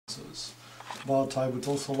But I would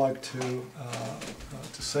also like to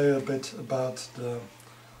say a bit about the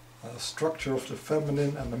structure of the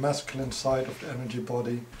feminine and the masculine side of the energy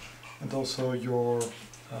body, and also your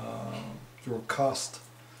caste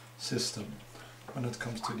system when it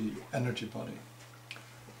comes to the energy body.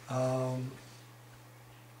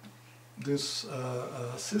 This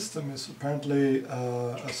system is apparently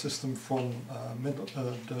a system from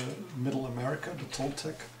the Middle America, the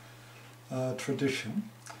Toltec tradition.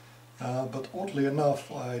 But oddly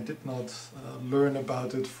enough, I did not learn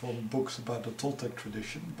about it from books about the Toltec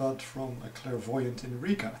tradition, but from a clairvoyant in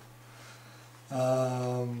Riga.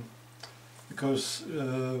 Because,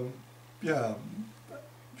 yeah,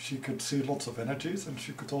 she could see lots of energies, and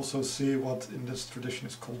she could also see what in this tradition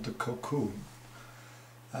is called the cocoon.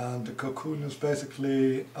 And the cocoon is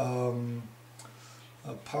basically a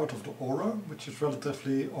part of the aura, which is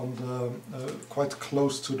relatively on the quite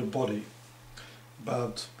close to the body.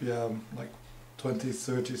 About, yeah, like 20,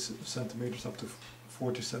 30 centimeters up to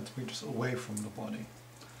 40 centimeters away from the body.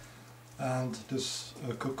 And this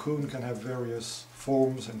cocoon can have various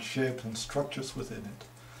forms and shapes and structures within it,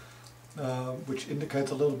 which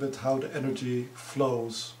indicate a little bit how the energy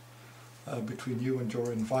flows between you and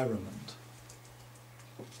your environment.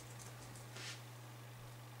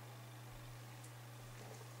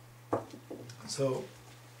 So,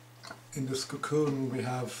 in this cocoon we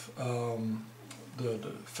have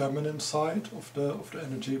the feminine side of the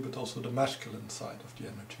energy, but also the masculine side of the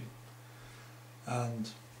energy. And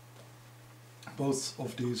both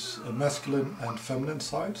of these masculine and feminine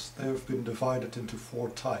sides, they have been divided into 4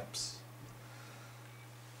 types.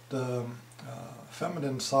 The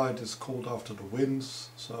feminine side is called after the winds,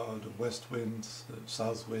 so the west wind, the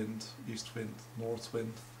south wind, east wind, north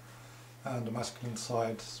wind. And the masculine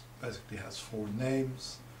side basically has 4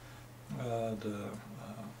 names.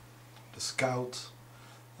 The scout,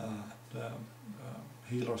 the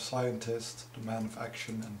healer scientist, the man of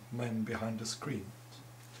action, and man behind the screen.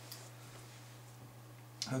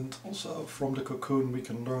 And also from the cocoon we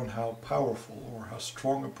can learn how powerful or how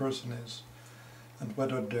strong a person is, and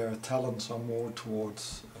whether their talents are more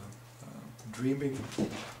towards dreaming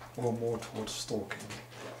or more towards stalking.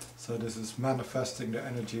 So this is manifesting the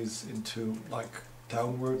energies into, like,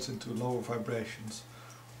 downwards into lower vibrations,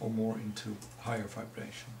 or more into higher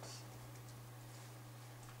vibrations.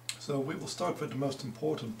 So we will start with the most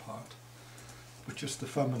important part, which is the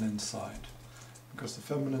feminine side, because the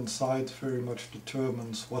feminine side very much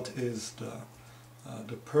determines what is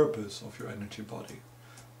the purpose of your energy body,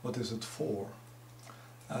 what is it for,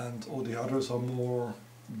 and all the others are more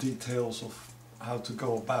details of how to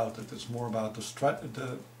go about it. It's more about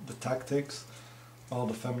the tactics, while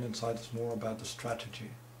the feminine side is more about the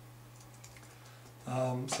strategy.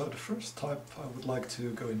 So the first type I would like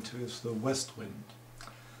to go into is the west wind.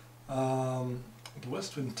 The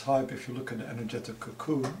west wind type, if you look at the energetic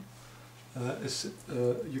cocoon,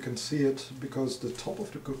 you can see it because the top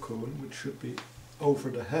of the cocoon, which should be over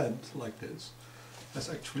the head like this, has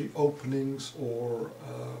actually openings or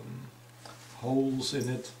holes in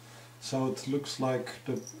it, so it looks like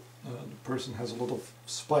the person has a lot of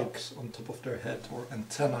spikes on top of their head, or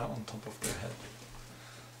antenna on top of their head.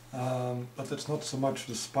 But it's not so much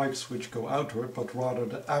the spikes which go outward, but rather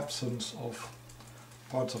the absence of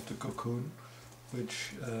parts of the cocoon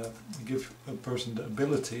which give a person the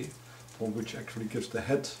ability, or which actually gives the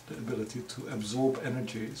head the ability to absorb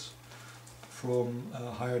energies from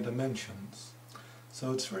higher dimensions.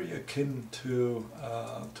 So it's very akin to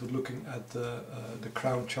looking at the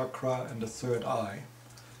crown chakra and the third eye.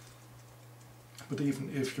 But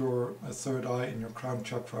even if your third eye and your crown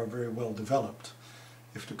chakra are very well developed,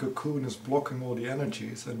 if the cocoon is blocking all the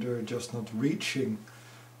energies and they're just not reaching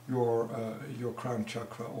your crown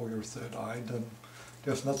chakra or your third eye, then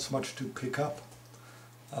there's not so much to pick up.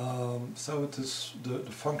 So it is the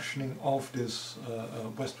functioning of this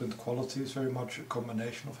west wind quality is very much a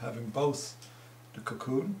combination of having both the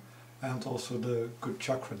cocoon and also the good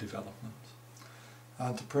chakra development.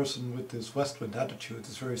 And the person with this west wind attitude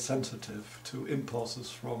is very sensitive to impulses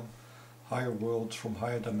from higher worlds, from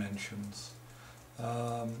higher dimensions.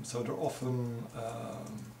 So they're often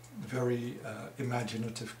very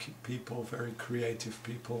imaginative people, very creative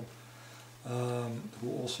people,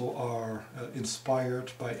 who also are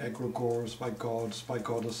inspired by egregores, by gods, by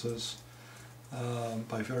goddesses,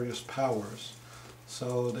 by various powers.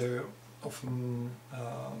 So they often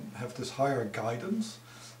have this higher guidance,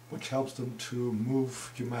 which helps them to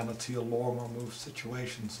move humanity along or move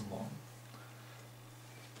situations along.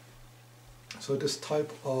 So this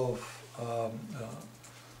type of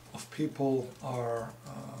people are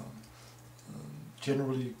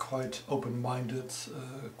generally quite open-minded,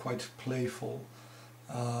 quite playful,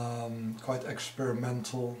 quite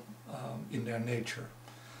experimental in their nature.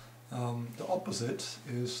 The opposite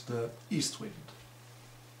is the east wind.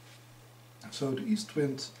 So the east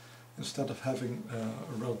wind, instead of having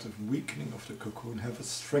a relative weakening of the cocoon, have a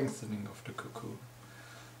strengthening of the cocoon.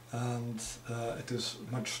 And it is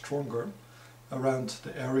much stronger around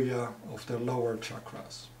the area of their lower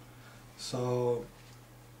chakras. So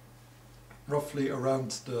roughly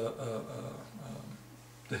around the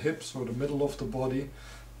hips or the middle of the body,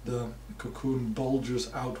 the cocoon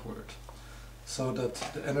bulges outward, so that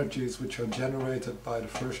the energies which are generated by the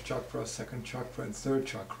first chakra, second chakra and third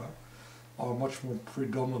chakra are much more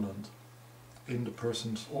predominant in the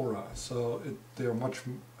person's aura. So they are much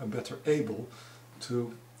better able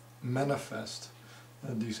to manifest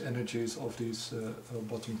these energies of these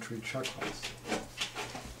bottom three chakras.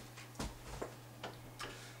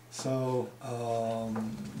 So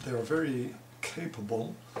they are very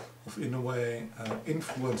capable of, in a way,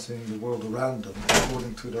 influencing the world around them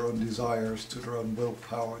according to their own desires, to their own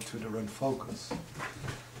willpower, to their own focus.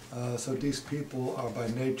 So these people are by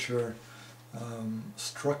nature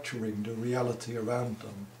structuring the reality around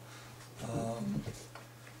them.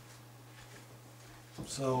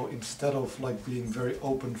 So instead of like being very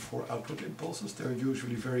open for outward impulses, they're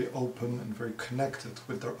usually very open and very connected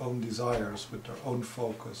with their own desires, with their own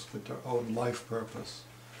focus, with their own life purpose.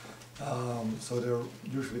 So they're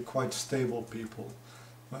usually quite stable people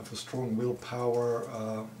who have a strong willpower,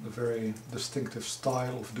 a very distinctive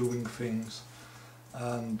style of doing things,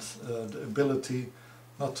 and the ability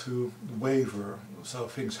not to waver. So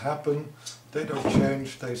things happen, they don't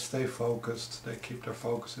change, they stay focused, they keep their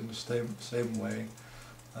focus in the same way.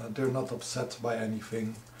 They're not upset by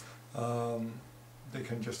anything. They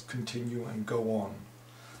can just continue and go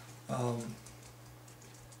on.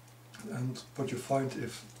 And what you find,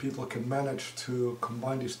 if people can manage to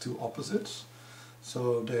combine these two opposites,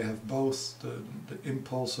 so they have both the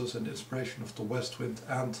impulses and the inspiration of the west wind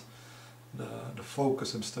and the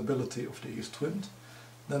focus and stability of the east wind,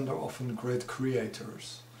 then they're often great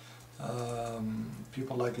creators.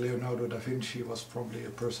 People like Leonardo da Vinci was probably a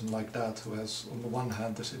person like that, who has on the one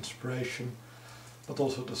hand this inspiration, but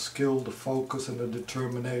also the skill, the focus and the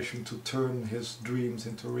determination to turn his dreams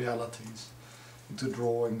into realities, into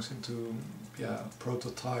drawings, into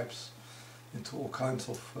prototypes, into all kinds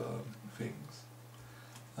of things.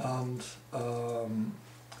 And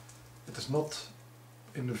it is not,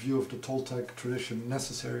 in the view of the Toltec tradition,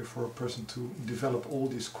 necessary for a person to develop all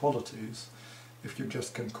these qualities if you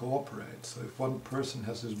just can cooperate. So if one person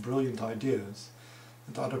has these brilliant ideas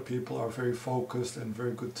and other people are very focused and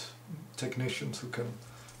very good technicians who can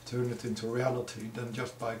turn it into reality, then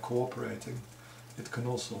just by cooperating it can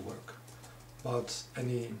also work. But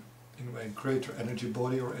any, in a way, greater energy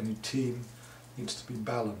body or any team needs to be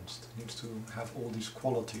balanced, needs to have all these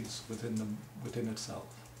qualities within itself.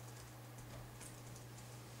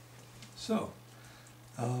 So,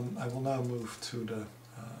 I will now move to the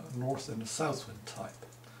north and the south wind type.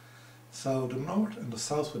 So the north and the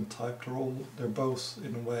south wind type, they're both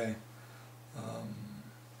in a way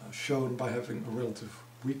shown by having a relative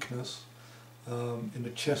weakness in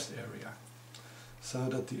the chest area, so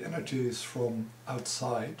that the energies from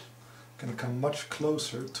outside can come much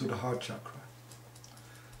closer to the heart chakra.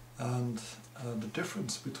 And the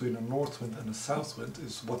difference between a north wind and a south wind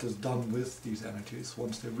is what is done with these energies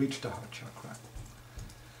once they reach the heart chakra.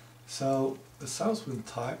 So the south wind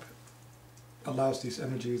type allows these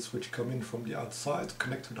energies which come in from the outside,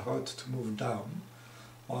 connect to the heart, to move down,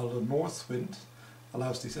 while the north wind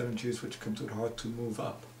allows these energies which come to the heart to move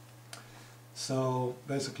up. So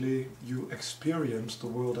basically you experience the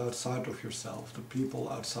world outside of yourself, the people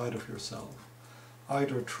outside of yourself,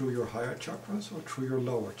 either through your higher chakras or through your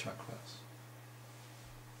lower chakras.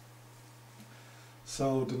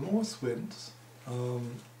 So the north wind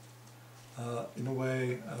in a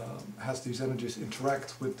way has these energies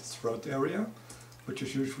interact with the throat area, which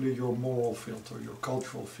is usually your moral filter, your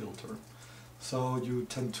cultural filter. So you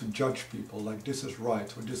tend to judge people like this is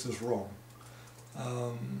right or this is wrong,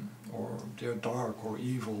 or they're dark or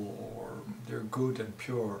evil, or they're good and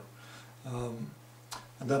pure. And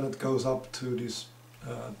then it goes up to this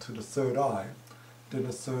to the third eye. In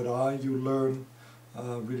the third eye you learn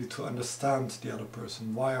really to understand the other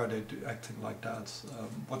person. Why are they acting like that?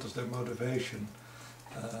 What is their motivation?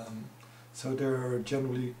 So they're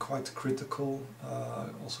generally quite critical,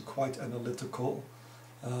 also quite analytical,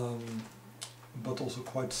 but also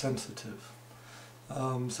quite sensitive.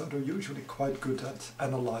 So they're usually quite good at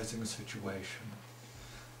analyzing a situation.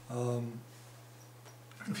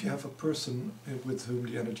 If you have a person with whom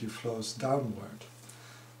the energy flows downward,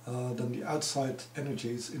 then the outside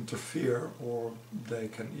energies interfere, or they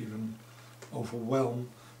can even overwhelm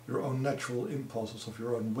your own natural impulses of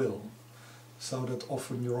your own will, so that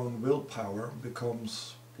often your own willpower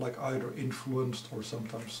becomes like either influenced or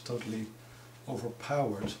sometimes totally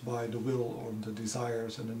overpowered by the will or the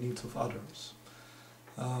desires and the needs of others.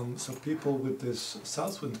 So people with this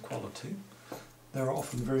south wind quality, they're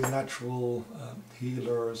often very natural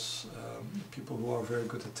healers, people who are very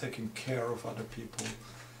good at taking care of other people,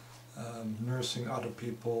 nursing other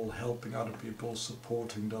people, helping other people,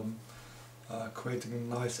 supporting them, creating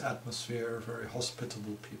a nice atmosphere, very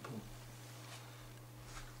hospitable people.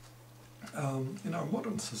 In our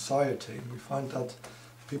modern society, we find that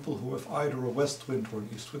people who have either a west wind or an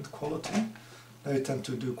east wind quality, they tend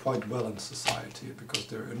to do quite well in society because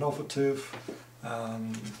they're innovative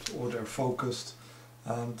or they're focused,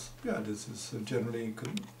 and yeah, this is generally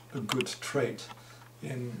a good trait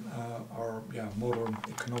in our modern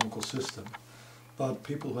economical system. But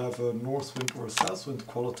people who have a north wind or a south wind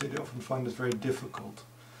quality, they often find it very difficult.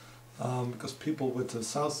 Because people with the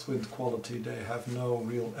south wind quality, they have no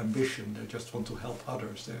real ambition, they just want to help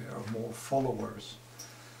others, they are more followers.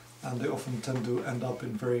 And they often tend to end up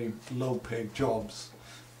in very low paid jobs.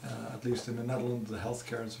 At least in the Netherlands, the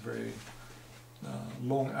healthcare is very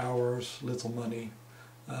long hours, little money,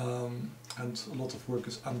 and a lot of work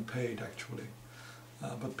is unpaid actually.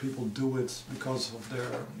 But people do it because of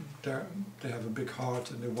they have a big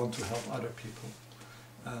heart and they want to help other people.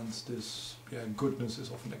 And this goodness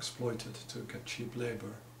is often exploited to get cheap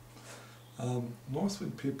labor.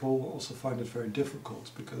 Northwind people also find it very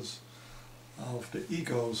difficult because of the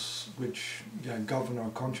egos which govern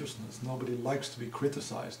our consciousness. Nobody likes to be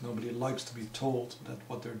criticized, nobody likes to be told that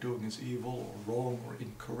what they're doing is evil or wrong or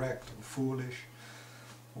incorrect or foolish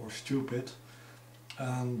or stupid.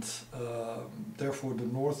 And therefore the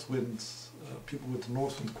Northwind, people with the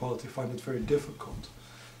Northwind quality find it very difficult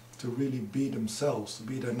to really be themselves, to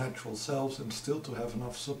be their natural selves, and still to have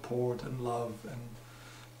enough support and love and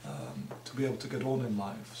to be able to get on in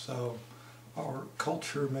life. So our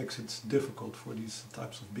culture makes it difficult for these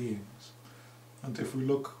types of beings. And if we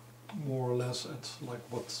look more or less at like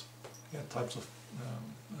what types of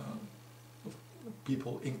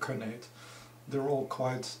people incarnate, they're all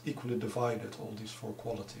quite equally divided, all these four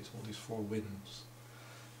qualities, all these four winds.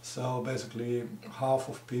 So basically half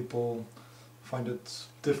of people find it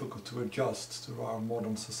difficult to adjust to our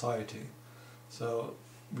modern society. So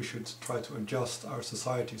we should try to adjust our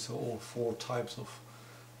society so all four types of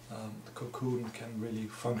the cocoon can really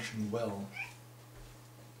function well.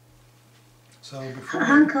 So before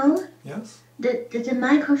Hanko, yes? the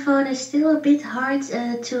microphone is still a bit hard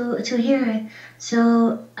to hear.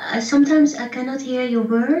 So sometimes I cannot hear your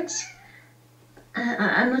words.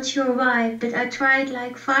 I'm not sure why, but I tried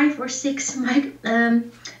like 5 or 6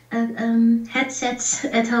 headsets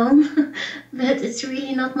at home, but it's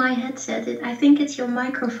really not my headset. I think it's your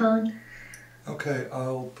microphone. Okay,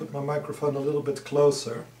 I'll put my microphone a little bit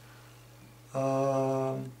closer.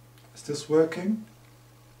 Is this working?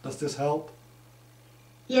 Does this help?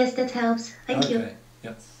 Yes, that helps. Thank you. Okay,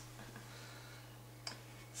 yes.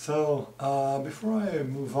 So, before I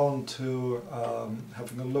move on to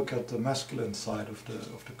having a look at the masculine side of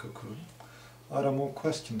the cocoon, are there more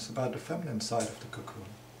questions about the feminine side of the cocoon?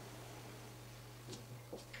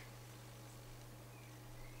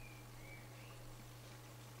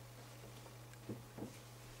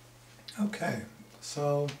 Okay,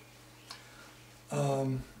 so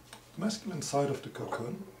the masculine side of the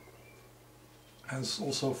cocoon has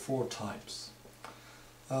also 4 types.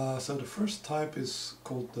 So the first type is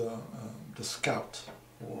called the scout,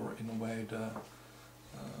 or in a way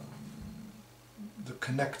the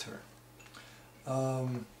connector.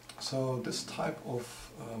 So this type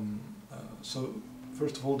of so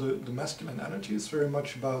first of all, the masculine energy is very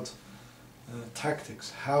much about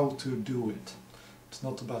tactics, how to do it. It's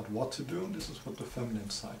not about what to do. This is what the feminine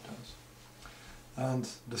side does. And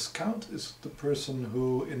the scout is the person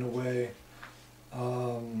who, in a way,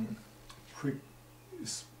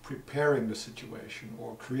 is preparing the situation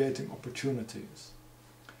or creating opportunities.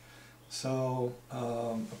 So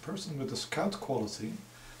a person with a scout quality,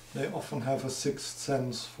 they often have a sixth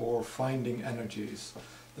sense for finding energies.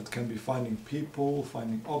 That can be finding people,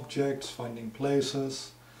 finding objects, finding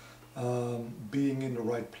places, being in the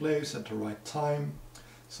right place at the right time.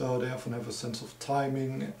 So they often have a sense of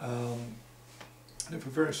timing. They have a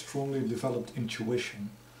very strongly developed intuition.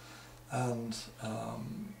 And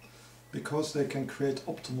because they can create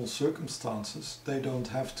optimal circumstances, they don't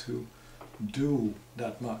have to do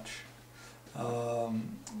that much.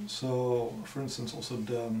 So, for instance, also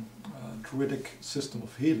the druidic system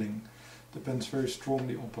of healing, depends very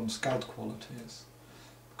strongly upon scout qualities.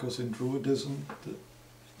 Because in Druidism,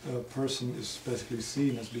 the person is basically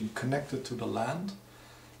seen as being connected to the land,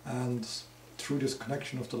 and through this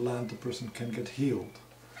connection of the land the person can get healed.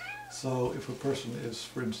 So if a person is,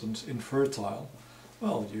 for instance, infertile,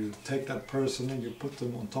 well, you take that person and you put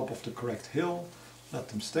them on top of the correct hill, let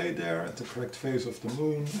them stay there at the correct phase of the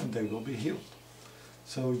moon, and they will be healed.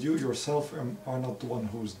 So you yourself are not the one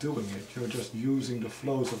who's doing it, you're just using the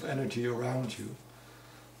flows of energy around you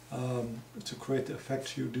to create the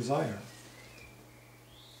effects you desire.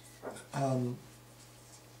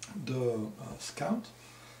 The scout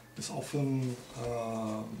is often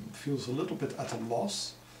feels a little bit at a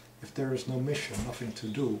loss if there is no mission, nothing to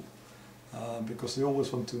do, because they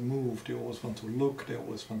always want to move, they always want to look, they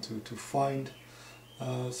always want to find,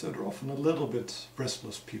 so they're often a little bit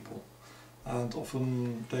restless people, and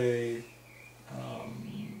often they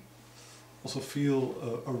also feel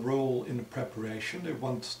a role in the preparation. They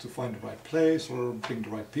want to find the right place or bring the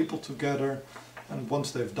right people together, and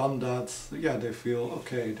once they've done that, yeah, they feel,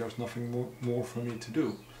 okay, there's nothing more for me to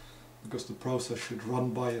do, because the process should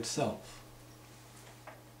run by itself.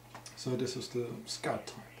 So this is the scout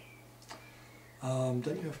type.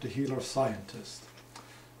 Then you have the healer-scientist.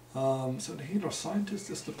 So the healer-scientist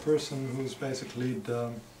is the person who's basically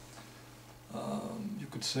the, you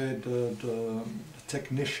could say, the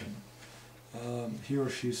technician. He or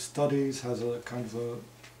she studies, has a kind of a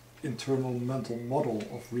internal mental model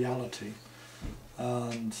of reality,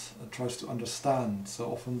 and tries to understand.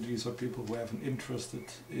 So often these are people who have an interest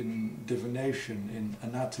in divination, in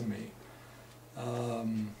anatomy,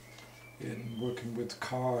 in working with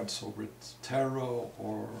cards or with tarot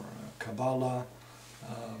or Kabbalah,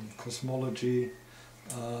 cosmology.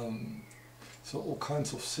 So all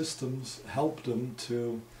kinds of systems help them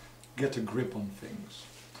to get a grip on things.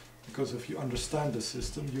 Because if you understand the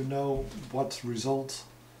system, you know what result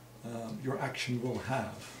your action will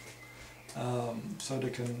have. So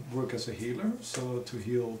they can work as a healer, so to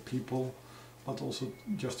heal people, but also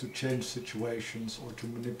just to change situations or to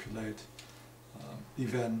manipulate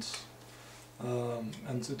events.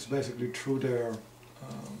 And it's basically through their,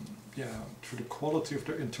 through the quality of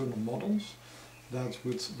their internal models, that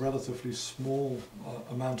with relatively small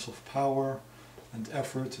amounts of power and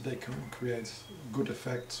effort they can create good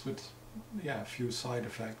effects with few side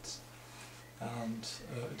effects. And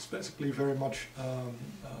it's basically very much,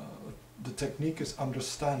 the technique is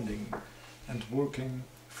understanding and working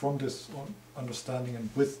from this understanding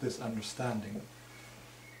and with this understanding.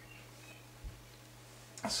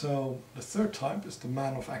 So the third type is the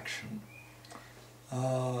man of action.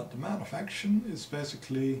 The man of action is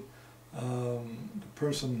basically the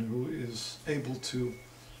person who is able to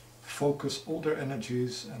focus all their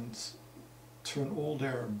energies and turn all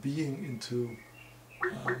their being into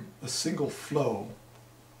a single flow.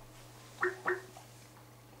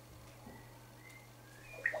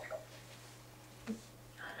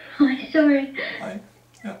 Sorry.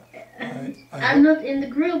 I'm not in the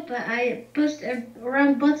group, but I pushed a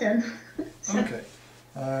wrong button. So. Okay.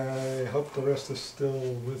 I hope the rest is still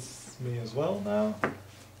with me as well now.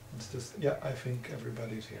 It's just, yeah, I think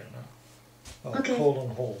everybody's here now. Oh, okay. Call on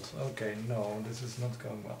hold. Okay, no, this is not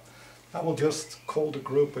going well. I will just call the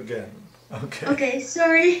group again. Okay. Okay,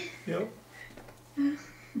 sorry. Yep.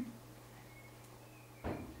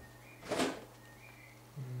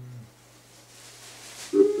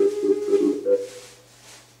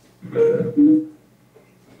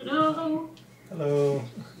 Hello. Hello.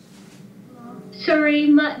 Sorry,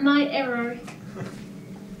 my error.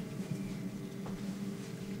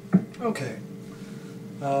 Okay.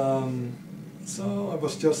 So I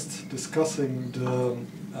was just discussing the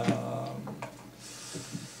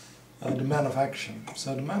man of action.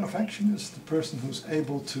 So the man of action is the person who's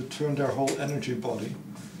able to turn their whole energy body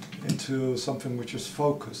into something which is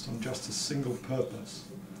focused on just a single purpose.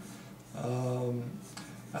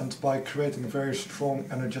 And by creating a very strong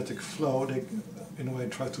energetic flow, they in a way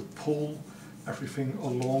try to pull everything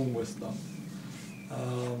along with them.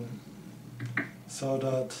 So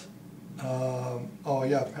that,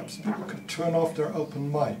 perhaps people could turn off their open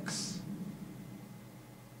mics,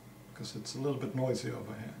 because it's a little bit noisy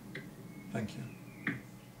over here. Thank you.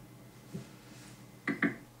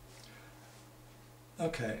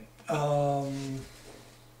 Okay, where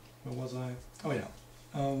was I? Oh yeah.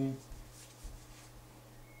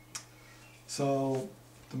 So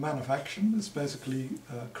the man of action is basically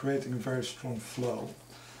creating a very strong flow,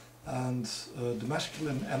 and the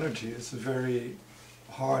masculine energy is a very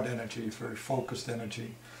hard energy, very focused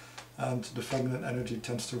energy, and the feminine energy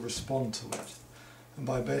tends to respond to it. And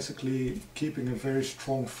by basically keeping a very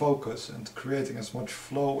strong focus and creating as much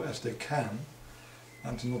flow as they can,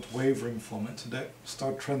 and not wavering from it, they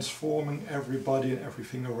start transforming everybody and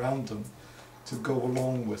everything around them to go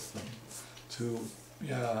along with them, to,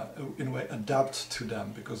 yeah, in a way adapt to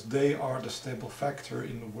them, because they are the stable factor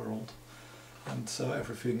in the world. And so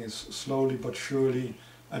everything is slowly but surely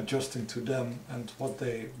adjusting to them, and what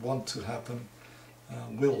they want to happen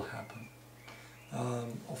will happen.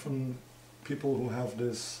 Often people who have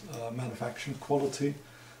this manufacturing quality,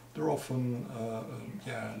 they're often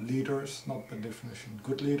yeah, leaders, not by definition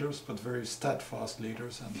good leaders, but very steadfast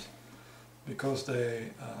leaders, and because they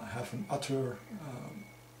have an utter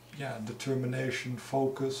yeah, determination,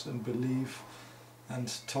 focus and belief,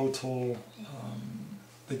 and total,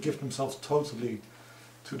 they give themselves totally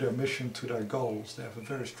to their mission, to their goals. They have a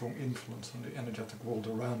very strong influence on the energetic world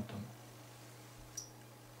around them.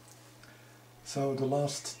 So the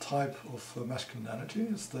last type of masculine energy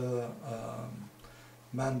is the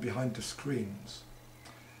man behind the screens,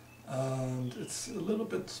 and it's a little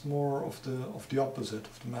bit more of the opposite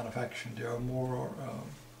of the man of action. They are more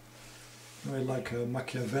like a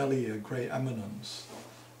Machiavelli, a grey eminence,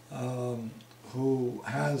 who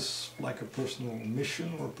has like a personal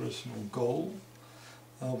mission or personal goal,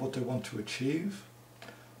 what they want to achieve,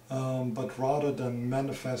 but rather than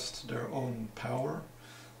manifest their own power,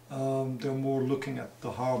 they're more looking at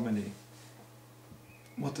the harmony.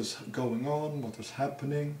 What is going on, what is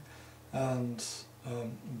happening, and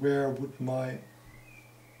where would my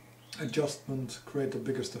adjustment create the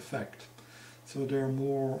biggest effect. So they're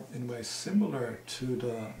more, in a way, similar to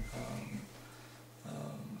the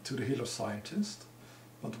healer scientist,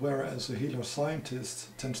 but whereas a healer scientist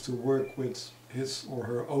tends to work with his or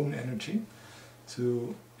her own energy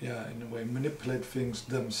to, yeah, in a way, manipulate things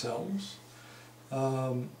themselves,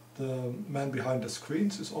 the man behind the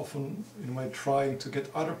screens is often, in a way, trying to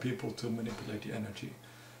get other people to manipulate the energy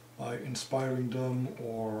by inspiring them,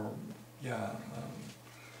 or, yeah,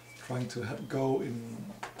 trying to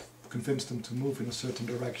convince them to move in a certain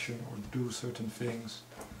direction or do certain things.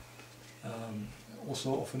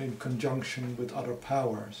 Also often in conjunction with other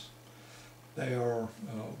powers. They are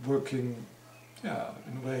working, yeah,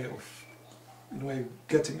 in a way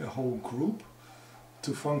getting a whole group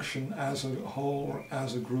to function as a whole or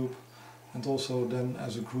as a group, and also then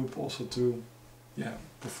as a group also to, yeah,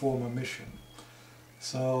 perform a mission.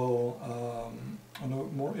 So on a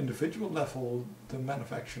more individual level, the men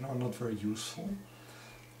of action are not very useful,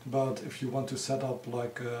 but if you want to set up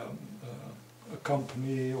like a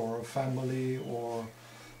company or a family or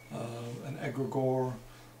an egregore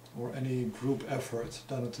or any group effort,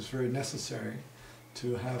 then it is very necessary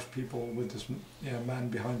to have people with this, yeah, man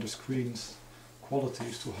behind the screens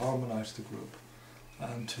qualities to harmonize the group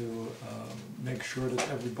and to make sure that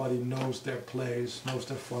everybody knows their place, knows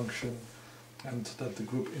their function, and that the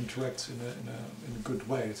group interacts in a good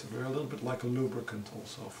way. So we're a little bit like a lubricant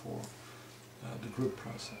also for the group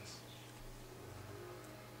process.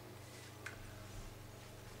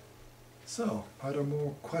 So, are there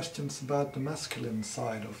more questions about the masculine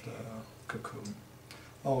side of the cocoon?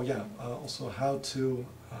 Oh yeah, also how to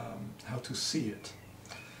see it.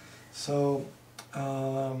 So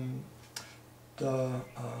the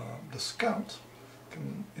scout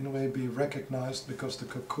can in a way be recognized because the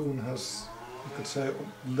cocoon has, you could say,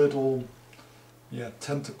 little, yeah,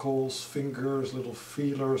 tentacles, fingers, little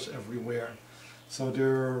feelers everywhere. So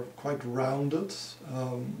they're quite rounded,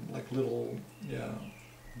 like little, yeah,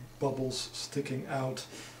 bubbles sticking out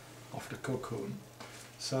of the cocoon.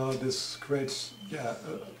 So this creates, yeah,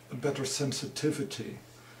 a better sensitivity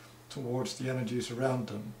towards the energies around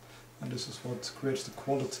them, and this is what creates the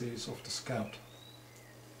qualities of the scout.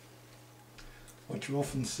 What you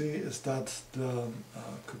often see is that the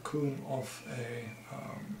cocoon of a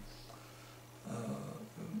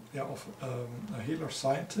healer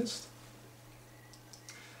scientist,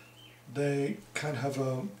 they kind of have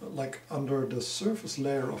like under the surface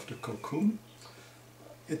layer of the cocoon,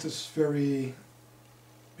 it is very,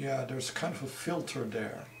 yeah, there's kind of a filter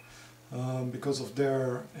there. Because of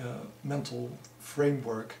their mental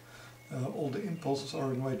framework, all the impulses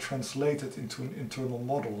are in a way translated into an internal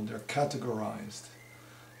model. They're categorized.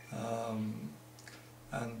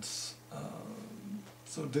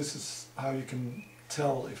 So this is how you can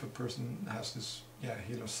tell if a person has this, yeah,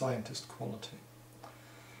 healer scientist quality.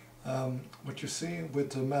 What you see with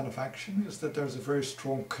the man of action is that there's a very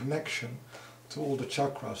strong connection to all the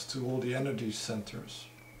chakras, to all the energy centers.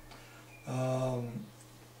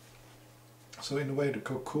 So in a way the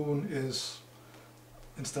cocoon is,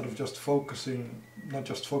 instead of just focusing, not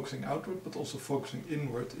just focusing outward, but also focusing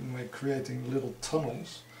inward, in a way creating little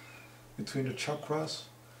tunnels between the chakras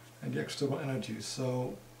and the external energies.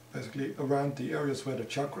 So basically around the areas where the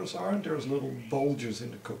chakras are, there's little bulges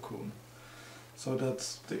in the cocoon, so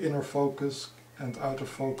that the inner focus and outer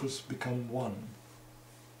focus become one.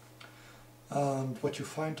 And what you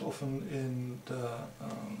find often in the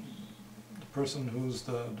person who's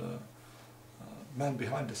the man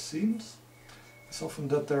behind the scenes is often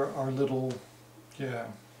that there are little, yeah,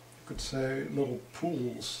 you could say little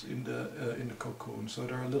pools in the cocoon. So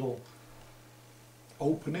there are little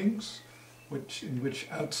openings in which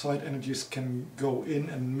outside energies can go in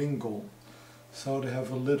and mingle. So they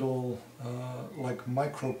have a little like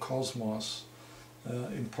microcosmos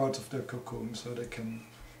in parts of their cocoon, so they can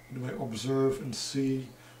in a way observe and see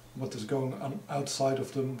what is going on outside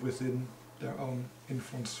of them within their own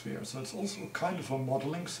influence sphere. So it's also kind of a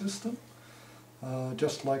modeling system,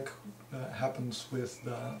 just like happens with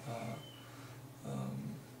the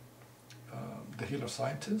healer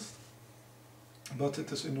scientist, but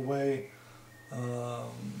it is in a way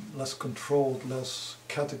less controlled, less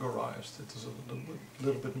categorized. It is a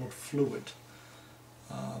little bit more fluid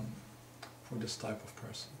for this type of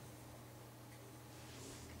person.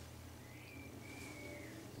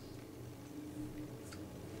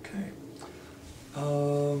 Okay.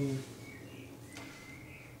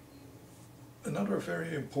 Another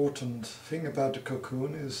very important thing about the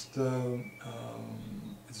cocoon is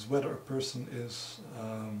whether a person is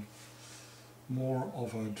more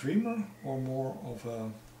of a dreamer or more of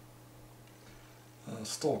a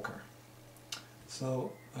stalker.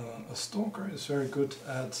 So a stalker is very good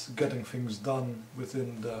at getting things done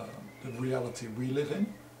within the reality we live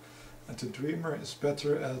in, and the dreamer is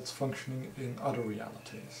better at functioning in other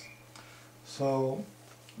realities. So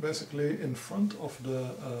basically in front of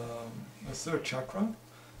the third chakra,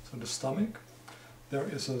 so the stomach, there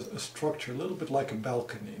is a structure a little bit like a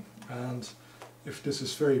balcony, and if this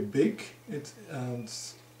is very big and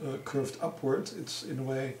curved upward, it's in a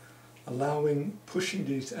way pushing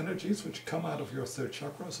these energies which come out of your third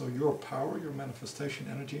chakra, so your power, your manifestation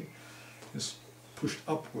energy, is pushed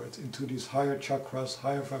upward into these higher chakras,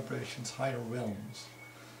 higher vibrations, higher realms.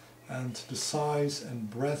 And the size and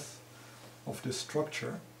breadth of this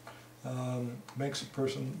structure makes a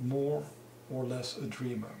person more or less a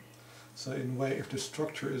dreamer. So in a way, if the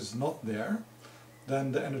structure is not there,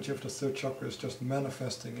 then the energy of the third chakra is just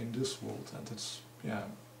manifesting in this world, and it's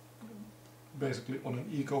basically on an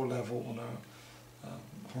ego level, on a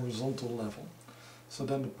horizontal level. So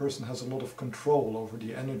then the person has a lot of control over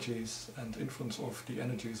the energies and influence of the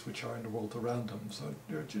energies which are in the world around them. So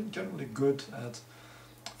they're generally good at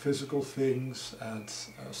physical things, at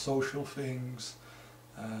social things,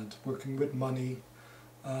 at working with money.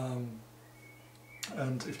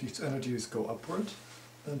 And if these energies go upward,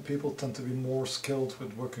 then people tend to be more skilled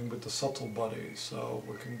with working with the subtle body, so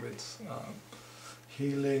working with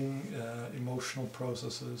healing, emotional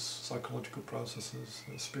processes, psychological processes,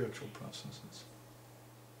 spiritual processes.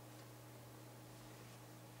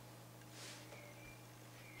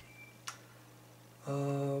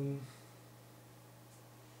 I'm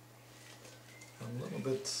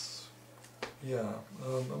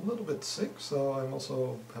a little bit sick, so I'm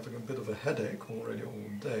also having a bit of a headache already all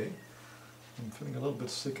day. I'm feeling a little bit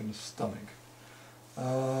sick in the stomach.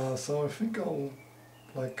 So I think I'll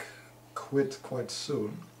quit quite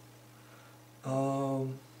soon. But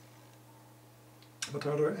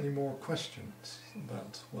are there any more questions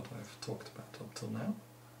about what I've talked about up till now?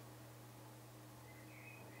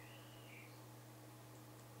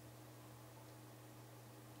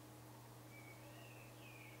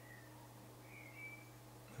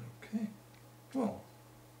 Okay, well,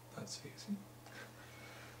 that's easy.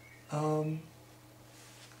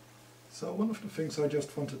 So one of the things I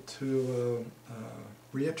just wanted to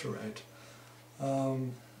reiterate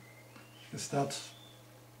is that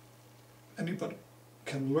anybody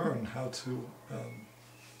can learn how to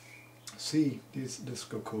see this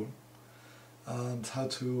cocoon and how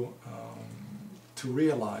to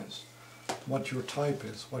realize what your type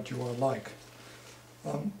is, what you are like.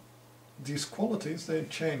 These qualities, they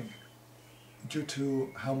change due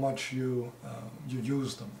to how much you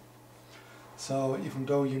use them. So even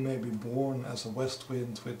though you may be born as a west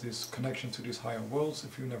wind with this connection to these higher worlds,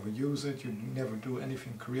 if you never use it, you never do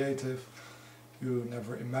anything creative, you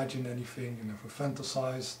never imagine anything, you never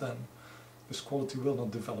fantasize, then this quality will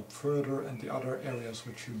not develop further, and the other areas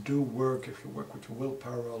which you do work, if you work with your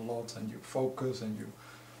willpower a lot and you focus and you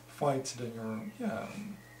fight, then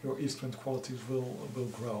your east wind qualities will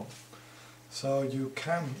grow. So you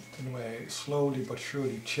can, in a way, slowly but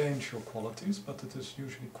surely change your qualities, but it is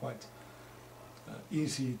usually quite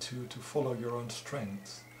easy to follow your own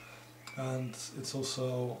strengths. and it's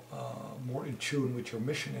also more in tune with your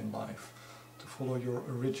mission in life, to follow your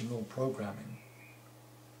original programming.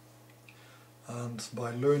 And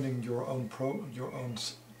by learning your own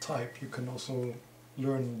type, you can also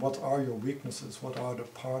learn what are your weaknesses, what are the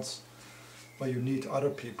parts where you need other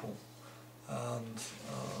people. And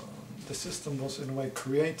the system was in a way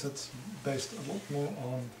created based a lot more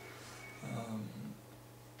on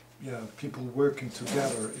people working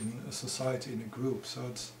together in a society, in a group. So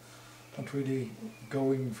it's not really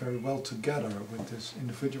going very well together with this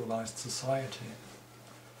individualized society.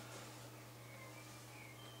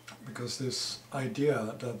 Because this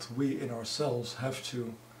idea that we in ourselves have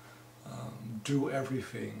to do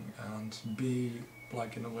everything and be,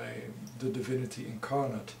 like in a way, the divinity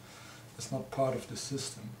incarnate is not part of the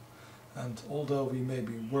system. And although we may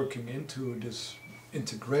be working into this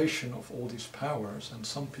integration of all these powers, and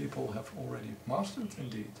some people have already mastered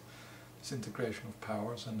indeed this integration of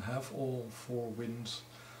powers and have all four winds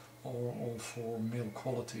or all four male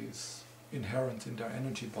qualities inherent in their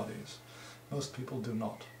energy bodies, most people do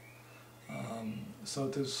not. So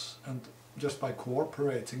this, and just by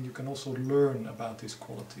cooperating you can also learn about these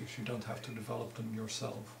qualities. You don't have to develop them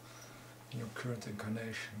yourself in your current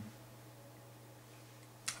incarnation.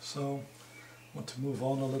 So I want to move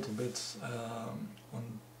on a little bit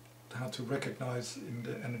on how to recognize in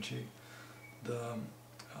the energy the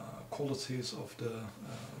qualities of the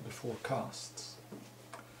four castes.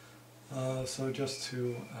 So just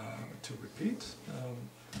to repeat,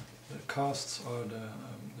 the castes are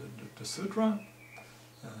the Sudra,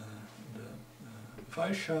 the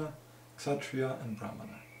Vaishya, Kshatriya and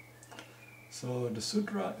Brahmana. So the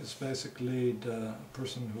Sudra is basically the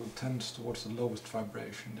person who tends towards the lowest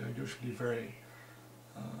vibration. They're usually very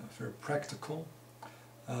practical.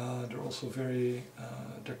 They're also very,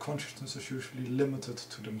 their consciousness is usually limited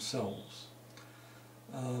to themselves.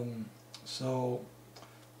 So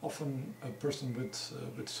often a person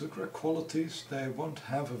with Sudra qualities, they won't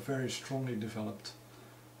have a very strongly developed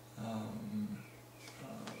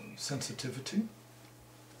sensitivity.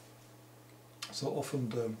 So often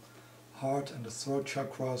the heart and the throat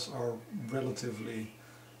chakras are relatively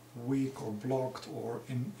weak or blocked or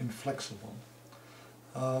inflexible.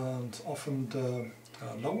 And often the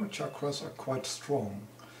lower chakras are quite strong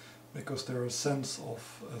because their sense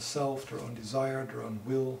of self, their own desire, their own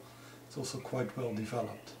will is also quite well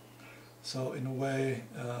developed. So in a way,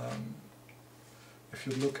 if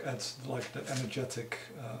you look at like the energetic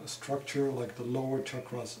structure, like the lower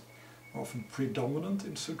chakras are often predominant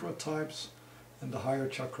in Sudra types, and the higher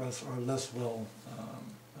chakras are less well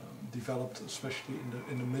developed, especially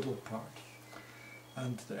in the middle part.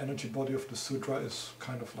 And the energy body of the Sudra is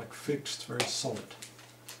kind of like fixed, very solid.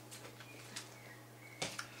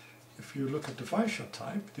 If you look at the Vaishya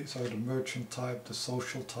type, these are the merchant type, the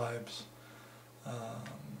social types.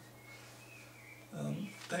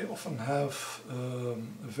 They often have a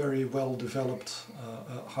very well developed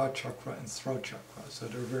heart chakra and throat chakra, so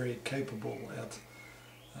they're very capable at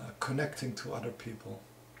connecting to other people,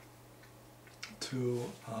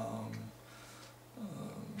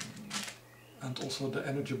 and also the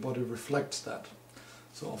energy body reflects that.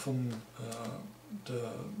 So often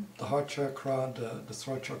the heart chakra, the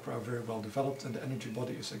throat chakra are very well developed, and the energy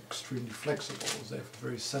body is extremely flexible. They have a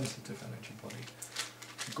very sensitive energy body,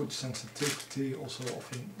 good sensitivity, also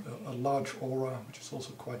often a large aura, which is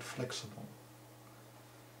also quite flexible.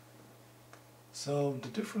 So the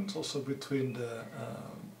difference also between the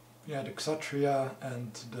Kshatriya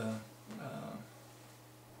and the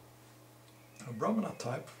Brahmana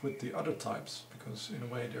type with the other types, because in a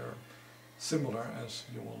way they're similar, as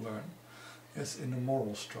you will learn, is in the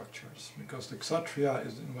moral structures. Because the Kshatriya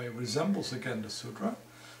is in a way resembles again the Sudra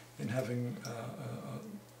in having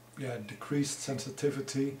decreased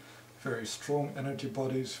sensitivity, very strong energy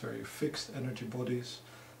bodies, very fixed energy bodies,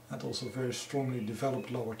 and also very strongly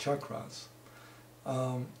developed lower chakras.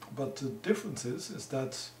 But the difference is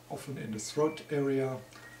that often in the throat area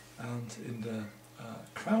and in the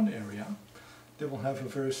crown area, they will have a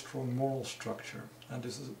very strong moral structure, and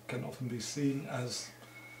this can often be seen as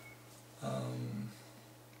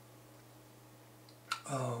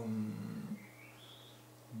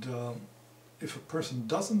if a person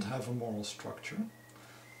doesn't have a moral structure,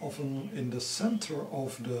 often in the center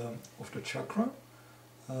of the chakra.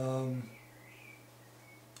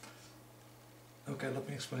 Okay, let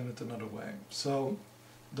me explain it another way. So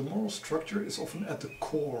the moral structure is often at the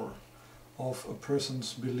core of a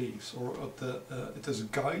person's beliefs, or it is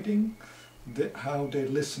guiding how they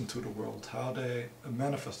listen to the world, how they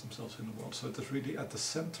manifest themselves in the world. So it is really at the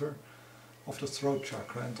center of the throat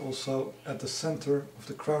chakra, and also at the center of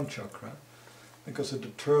the crown chakra, because it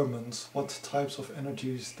determines what types of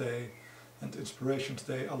energies and inspirations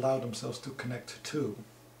they allow themselves to connect to.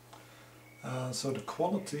 So the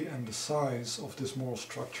quality and the size of this moral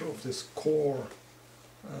structure, of this core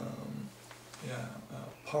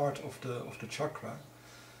part of the chakra,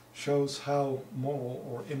 shows how moral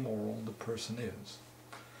or immoral the person is.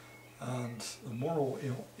 And moral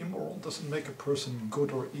or immoral doesn't make a person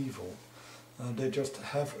good or evil. They just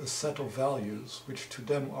have a set of values which to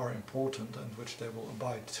them are important and which they will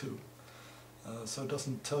abide to. So it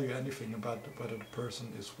doesn't tell you anything about whether the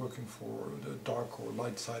person is working for the dark or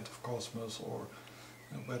light side of cosmos, or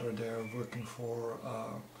whether they're working for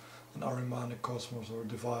an Ahrimanic cosmos or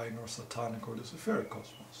divine or satanic or luciferic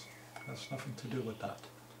cosmos. It has nothing to do with that.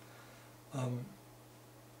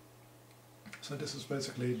 So this is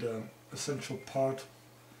basically the essential part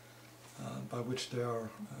by which they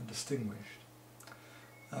are distinguished.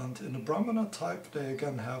 And in the Brahmana type, they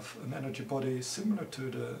again have an energy body similar to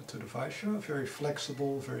the Vaishya, very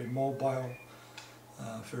flexible, very mobile,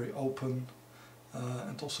 very open,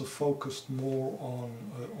 and also focused more on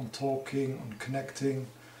talking, on connecting,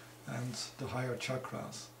 and the higher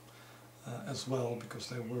chakras as well, because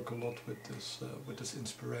they work a lot with this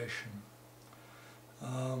inspiration.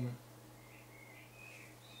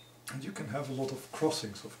 And you can have a lot of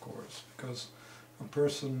crossings, of course, because a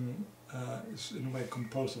person is in a way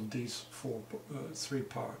composed of these three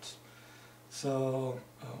parts. So,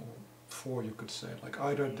 four you could say, like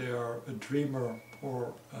either they are a dreamer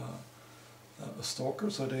or a stalker,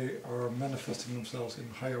 so they are manifesting themselves in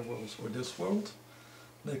higher worlds or this world.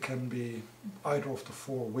 They can be either of the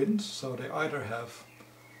four winds, so they either have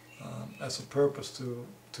as a purpose to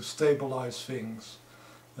stabilize things,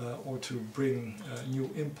 or to bring new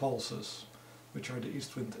impulses, which are the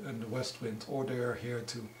east wind and the west wind, or they are here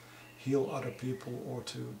to heal other people, or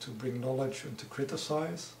to bring knowledge and to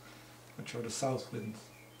criticize, which are the south wind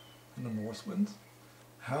and the north wind.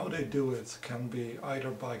 How they do it can be either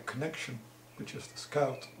by connection, which is the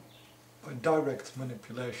scout, by direct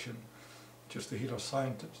manipulation, which is the healer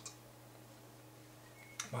scientist,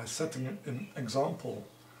 by setting an example,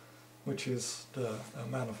 which is the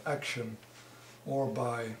man of action, or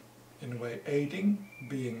by, in a way, aiding,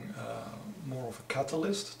 being more of a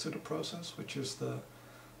catalyst to the process, which is the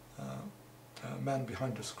man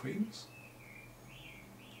behind the screens.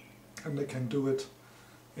 And they can do it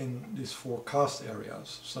in these four caste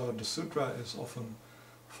areas. So the sutra is often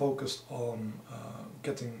focused on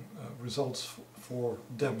getting results for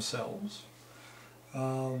themselves.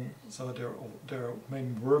 So their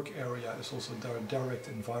main work area is also their direct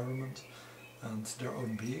environment and their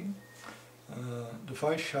own being. The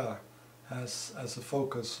Vaishya has as a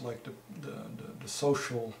focus like the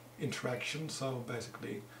social interaction, so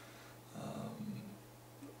basically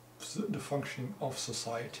the functioning of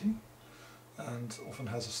society, and often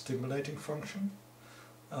has a stimulating function.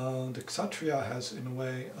 The Kshatriya has in a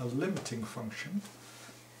way a limiting function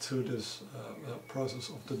to this process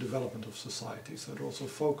of the development of society, so they're also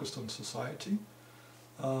focused on society,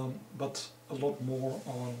 but a lot more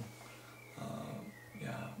on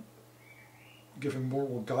giving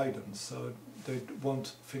moral guidance, so they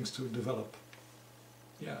want things to develop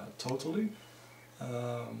totally,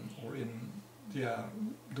 or in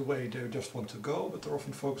the way they just want to go, but they're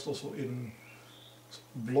often focused also in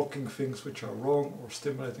blocking things which are wrong or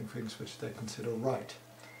stimulating things which they consider right.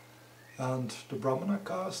 And the Brahmana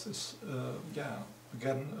caste is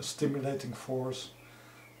again a stimulating force,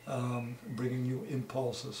 bringing new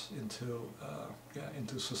impulses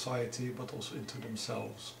into society, but also into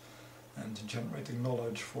themselves, and generating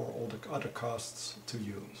knowledge for all the other castes to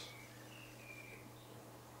use.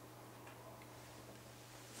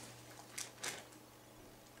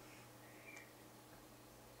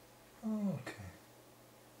 Okay.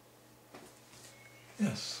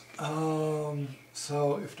 Yes.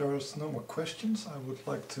 So if there's no more questions, I would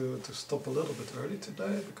like to stop a little bit early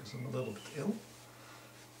today because I'm a little bit ill.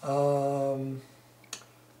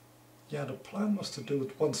 The plan was to do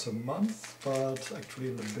it once a month, but actually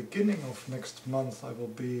in the beginning of next month I will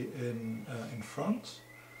be in France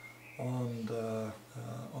on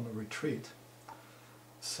a retreat.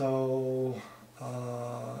 So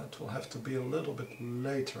it will have to be a little bit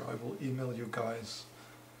later. I will email you guys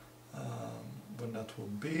when that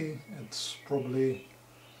will be. It's probably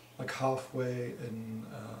like halfway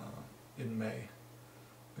in May,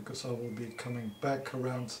 because I will be coming back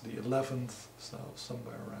around the 11th, so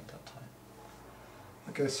somewhere around that time.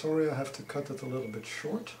 Okay, sorry I have to cut it a little bit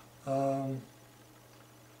short. I'll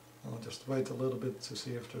just wait a little bit to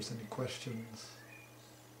see if there's any questions.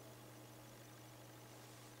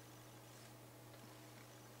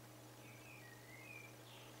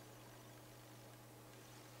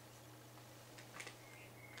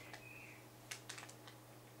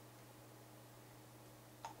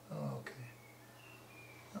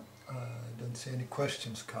 see any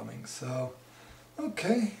questions coming. So,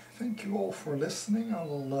 okay, thank you all for listening. I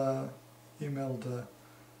will email the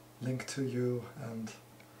link to you, and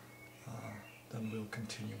then we'll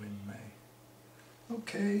continue in May.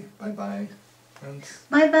 Okay, bye-bye. And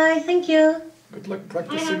Bye bye, thank you. good luck Bye,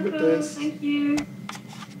 practicing with Anko. this. Thank you.